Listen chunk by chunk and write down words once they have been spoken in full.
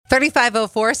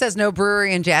3504 says no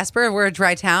brewery in Jasper. We're a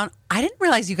dry town. I didn't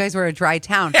realize you guys were a dry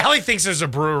town. Allie thinks there's a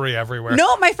brewery everywhere.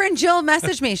 No, my friend Jill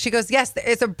messaged me. She goes, yes,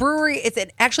 it's a brewery. It's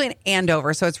actually in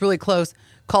Andover, so it's really close,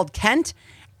 called Kent.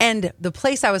 And the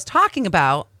place I was talking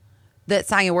about that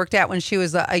Sonia worked at when she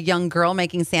was a young girl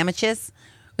making sandwiches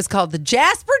was called the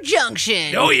Jasper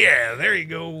Junction. Oh, yeah. There you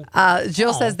go.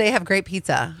 Jill says they have great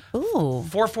pizza. Ooh.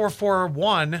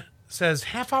 4441 says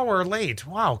half hour late.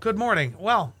 Wow. Good morning.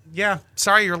 Well, yeah.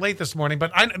 Sorry you're late this morning,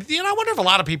 but I wonder if a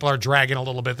lot of people are dragging a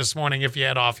little bit this morning if you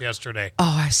had off yesterday.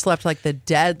 Oh, I slept like the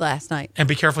dead last night. And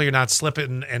be careful you're not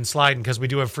slipping and sliding because we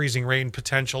do have freezing rain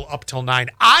potential up till 9.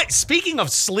 Speaking of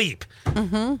sleep,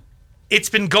 it's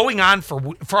been going on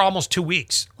for almost 2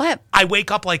 weeks. What? I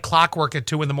wake up like clockwork at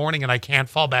 2 a.m. and I can't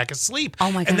fall back asleep.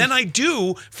 Oh my gosh. And then I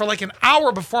do for like an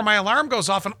hour before my alarm goes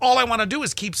off, and all I want to do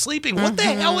is keep sleeping. What the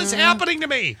hell is happening to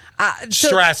me?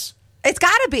 Stress. It's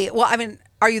got to be. Well, I mean,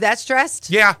 are you that stressed?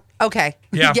 Yeah. Okay.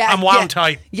 Yeah, I'm wound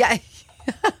tight. Yeah.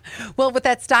 Well, with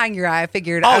that sty in your eye, I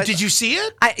figured. Oh, did you see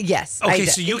it? Yes. Okay,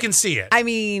 so you can see it. I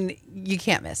mean, you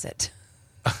can't miss it.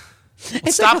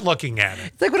 Stop looking at it.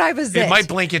 It's like when I have a zit. It might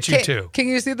blink at you too. Can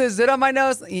you see the zit on my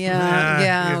nose?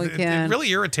 Yeah, we can. It really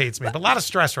irritates me. But a lot of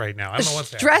stress right now. I don't know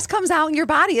what's happening. Stress comes out in your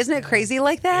body. Isn't it crazy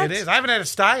like that? It is. I haven't had a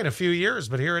sty in a few years,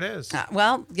 but here it is.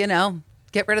 Well,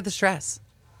 get rid of the stress.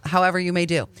 However you may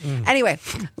do. Anyway,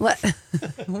 what?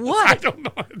 I don't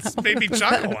know. It's made me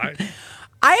chuckle.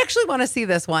 I actually want to see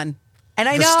this one. And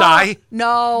I know. The sty?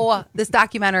 No, this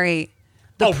documentary.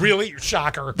 Oh, really?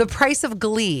 Shocker. The Price of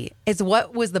Glee is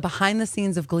what was the behind the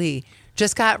scenes of Glee.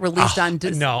 Just got released on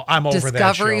I'm over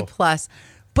Discovery that show. Plus.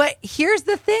 But here's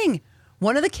the thing.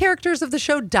 One of the characters of the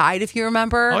show died, if you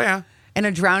remember. Oh, yeah. In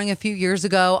a drowning a few years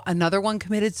ago. Another one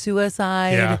committed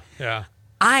suicide. Yeah.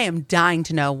 I am dying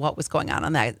to know what was going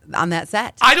on that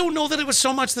set. I don't know that it was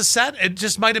so much the set. It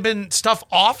just might have been stuff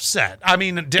offset. I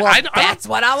mean, that's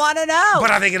what I want to know. But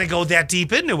are they going to go that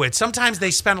deep into it? Sometimes they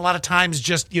spend a lot of times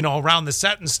just, around the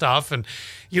set and stuff. And,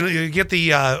 you get the,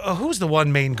 who's the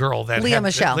one main girl that Leah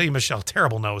Michelle. Leah Michelle,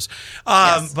 terrible nose.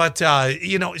 Yes. But,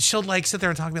 she'll like sit there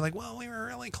and talk to me like, well, we were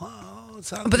really close.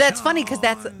 But that's funny because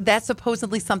that's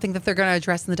supposedly something that they're going to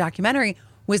address in the documentary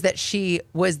was that she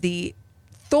was the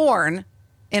thorn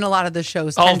in a lot of the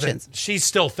show's tensions. She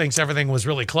still thinks everything was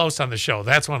really close on the show.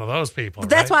 That's one of those people.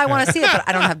 That's right? why I want to see it, but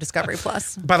I don't have Discovery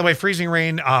Plus. By the way, freezing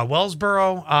rain,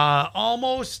 Wellsboro,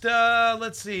 almost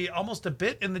a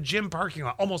bit in the gym parking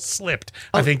lot. Almost slipped.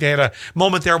 I think they had a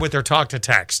moment there with their talk to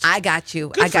text. I got you.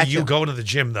 Good for you going to the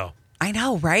gym, though. I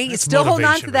know, right? That's Still holding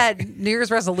on motivation, to that New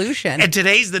Year's resolution. And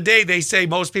today's the day they say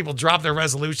most people drop their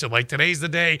resolution. Like, today's the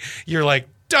day you're like,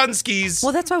 done skis.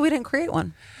 Well, that's why we didn't create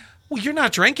one. Well, you're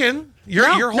not drinking.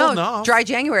 You're holding off. Dry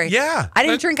January. Yeah. I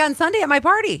didn't drink on Sunday at my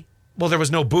party. Well, there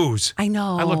was no booze. I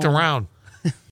know. I looked around.